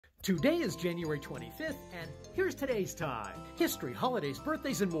Today is January 25th, and here's today's tie. History, holidays,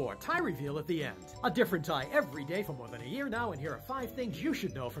 birthdays, and more. Tie reveal at the end. A different tie every day for more than a year now, and here are 5 things you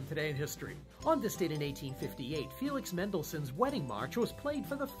should know from today in history. On this date in 1858, Felix Mendelssohn's Wedding March was played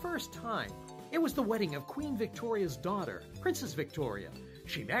for the first time. It was the wedding of Queen Victoria's daughter, Princess Victoria.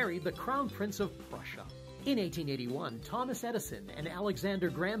 She married the Crown Prince of Prussia. In 1881, Thomas Edison and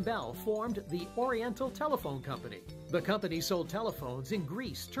Alexander Graham Bell formed the Oriental Telephone Company. The company sold telephones in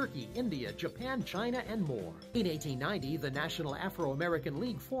Greece, Turkey, India, Japan, China, and more. In 1890, the National Afro-American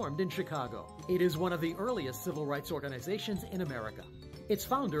League formed in Chicago. It is one of the earliest civil rights organizations in America. Its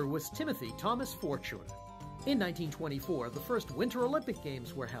founder was Timothy Thomas Fortune. In 1924, the first Winter Olympic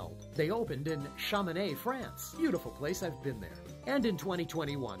Games were held. They opened in Chamonix, France. Beautiful place, I've been there. And in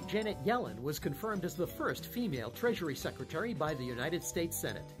 2021, Janet Yellen was confirmed as the first female Treasury Secretary by the United States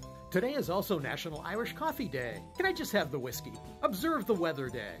Senate. Today is also National Irish Coffee Day. Can I just have the whiskey? Observe the Weather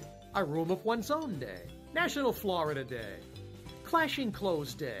Day. A Room of One's Own Day. National Florida Day. Clashing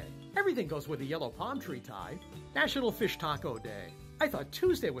Clothes Day. Everything goes with a yellow palm tree tie. National Fish Taco Day. I thought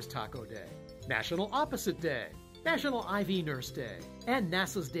Tuesday was Taco Day. National Opposite Day, National IV Nurse Day, and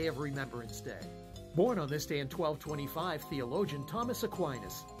NASA's Day of Remembrance Day. Born on this day in 1225, theologian Thomas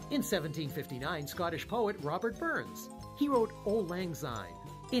Aquinas. In 1759, Scottish poet Robert Burns. He wrote Auld Lang Syne.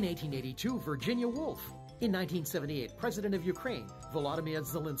 In 1882, Virginia Woolf. In 1978, President of Ukraine, Volodymyr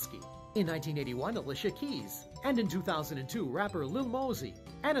Zelensky. In 1981, Alicia Keys. And in 2002, rapper Lil Mosey.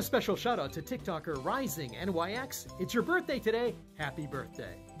 And a special shout out to TikToker Rising NYX. It's your birthday today. Happy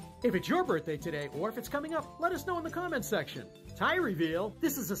birthday. If it's your birthday today, or if it's coming up, let us know in the comments section. Tie reveal.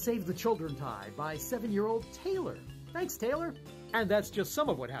 This is a Save the Children tie by 7-year-old Taylor. Thanks, Taylor. And that's just some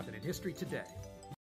of what happened in history today.